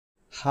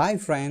Hi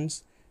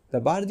friends, the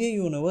Bharathiar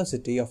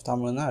University of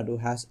Tamil Nadu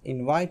has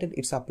invited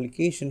its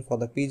application for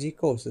the PG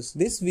courses.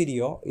 This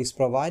video is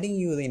providing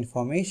you the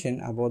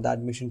information about the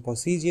admission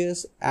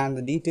procedures and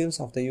the details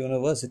of the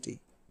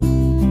university.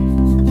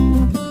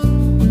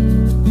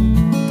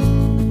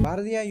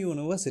 Bharathiar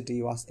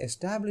University was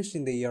established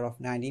in the year of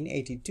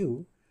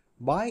 1982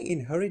 by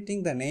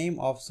inheriting the name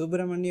of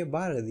Subramanya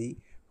Bharati,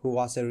 who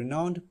was a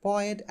renowned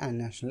poet and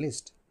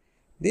nationalist.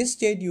 This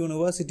state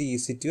university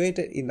is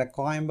situated in the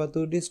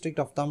Coimbatore district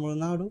of Tamil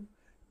Nadu,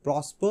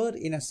 prospered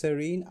in a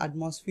serene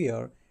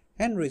atmosphere,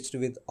 enriched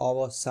with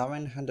over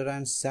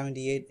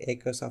 778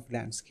 acres of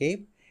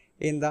landscape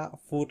in the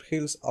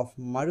foothills of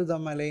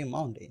Marudamalai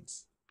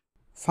Mountains.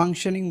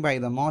 Functioning by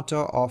the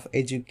motto of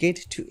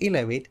Educate to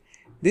Elevate,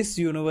 this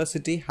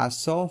university has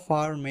so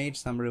far made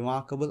some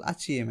remarkable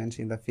achievements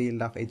in the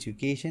field of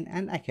education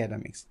and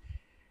academics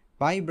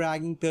by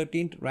bragging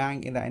 13th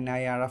rank in the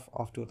NIRF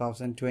of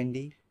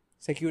 2020,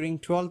 securing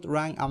 12th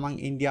rank among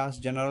India's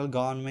general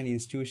government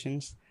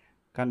institutions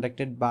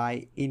conducted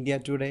by India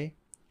Today,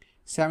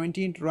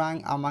 17th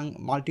rank among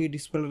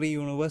multidisciplinary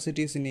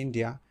universities in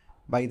India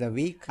by The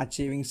Week,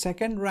 achieving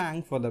 2nd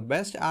rank for the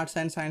best arts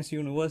and science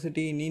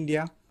university in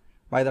India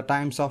by the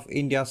Times of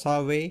India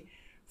survey,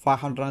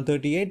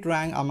 538th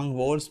rank among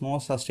world's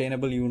most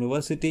sustainable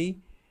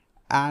university,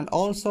 and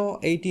also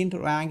 18th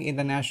rank in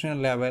the national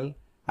level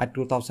at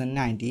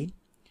 2019.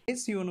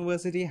 This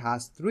university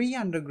has 3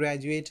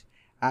 undergraduate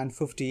and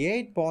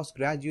 58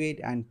 postgraduate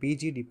and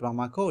PG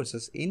diploma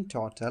courses in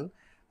total,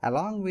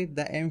 along with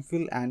the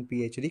MPhil and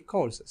PhD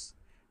courses.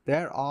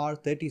 There are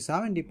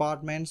 37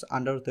 departments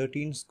under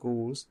 13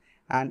 schools,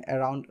 and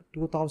around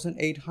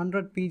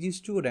 2,800 PG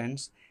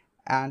students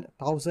and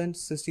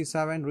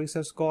 1,067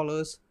 research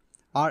scholars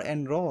are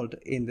enrolled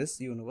in this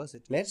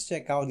university. Let's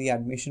check out the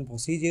admission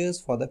procedures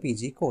for the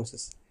PG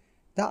courses.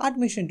 The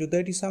admission to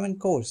 37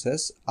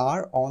 courses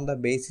are on the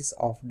basis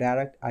of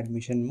direct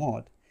admission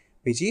mode,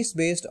 which is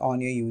based on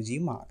your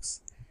UG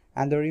marks,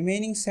 and the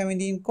remaining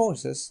 17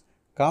 courses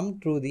come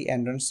through the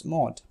entrance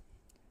mode.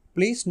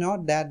 Please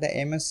note that the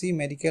MSc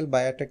Medical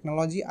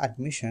Biotechnology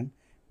admission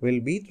will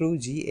be through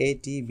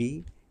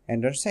GATB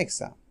entrance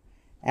exam,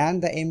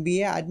 and the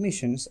MBA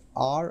admissions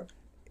are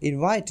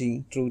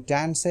inviting through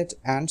TANSET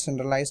and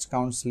centralized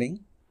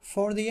counseling.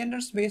 For the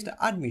entrance-based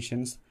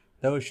admissions,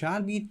 there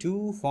shall be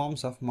 2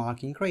 forms of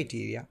marking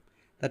criteria.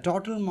 The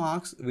total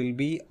marks will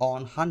be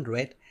on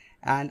 100,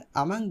 and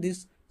among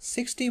these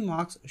 60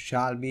 marks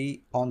shall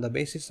be on the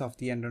basis of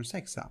the entrance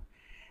exam,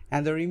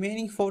 and the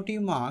remaining 40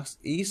 marks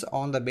is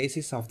on the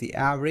basis of the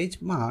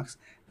average marks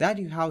that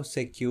you have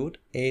secured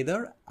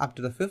either up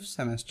to the 5th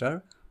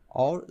semester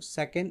or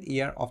 2nd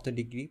year of the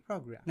degree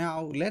program.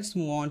 Now let's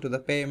move on to the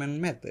payment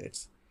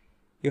methods.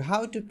 You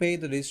have to pay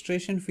the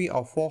registration fee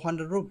of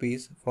 400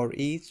 rupees for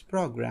each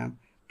program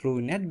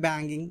through net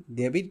banking,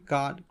 debit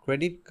card,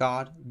 credit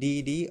card,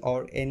 DD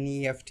or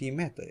NEFT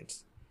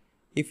methods.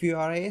 If you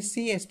are a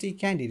SC/ST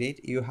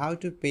candidate, you have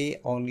to pay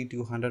only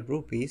 200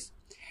 rupees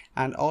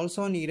and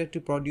also needed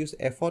to produce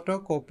a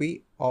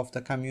photocopy of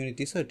the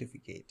community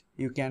certificate.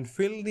 You can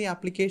fill the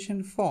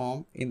application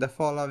form in the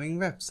following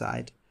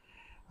website: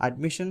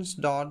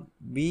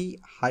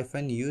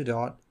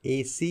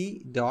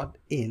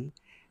 admissions.b-u.ac.in,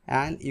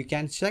 and you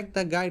can check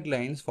the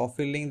guidelines for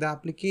filling the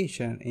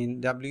application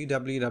in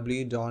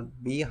www.b-u.ac.in.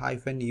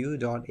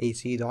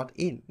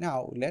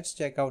 Now let's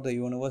check out the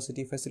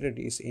university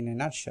facilities in a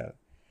nutshell.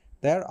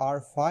 There are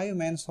 5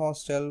 men's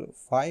hostel,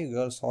 5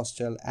 girls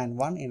hostel and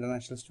 1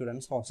 international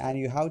students hostel, and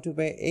you have to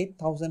pay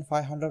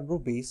 8,500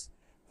 rupees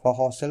for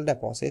hostel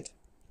deposit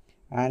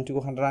and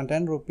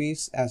 210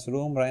 rupees as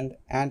room rent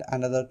and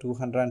another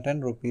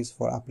 210 rupees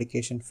for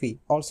application fee.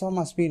 Also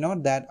must be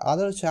noted that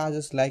other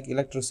charges like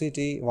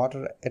electricity,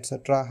 water,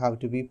 etc. have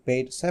to be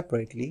paid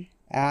separately,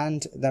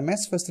 and the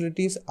mess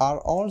facilities are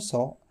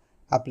also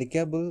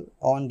applicable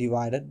on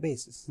divided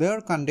basis.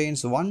 There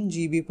contains 1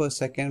 GB per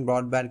second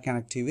broadband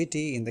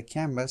connectivity in the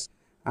campus.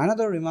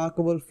 Another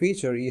remarkable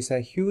feature is a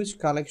huge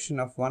collection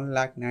of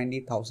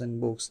 1,90,000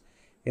 books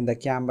in the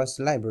campus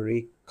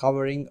library,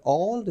 covering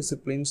all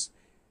disciplines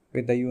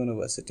with the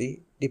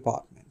university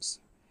departments.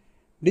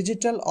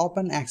 Digital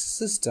open access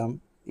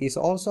system is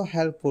also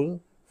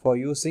helpful for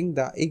using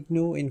the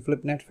IGNOU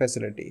InflipNet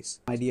facilities.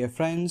 My dear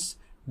friends,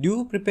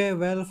 do prepare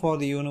well for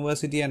the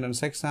university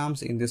entrance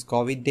exams in these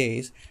COVID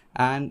days,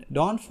 and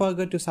don't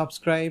forget to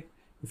subscribe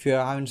if you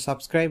haven't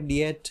subscribed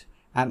yet,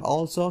 and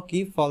also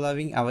keep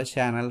following our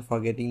channel for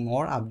getting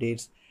more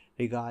updates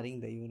regarding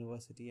the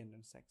university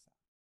entrance exam.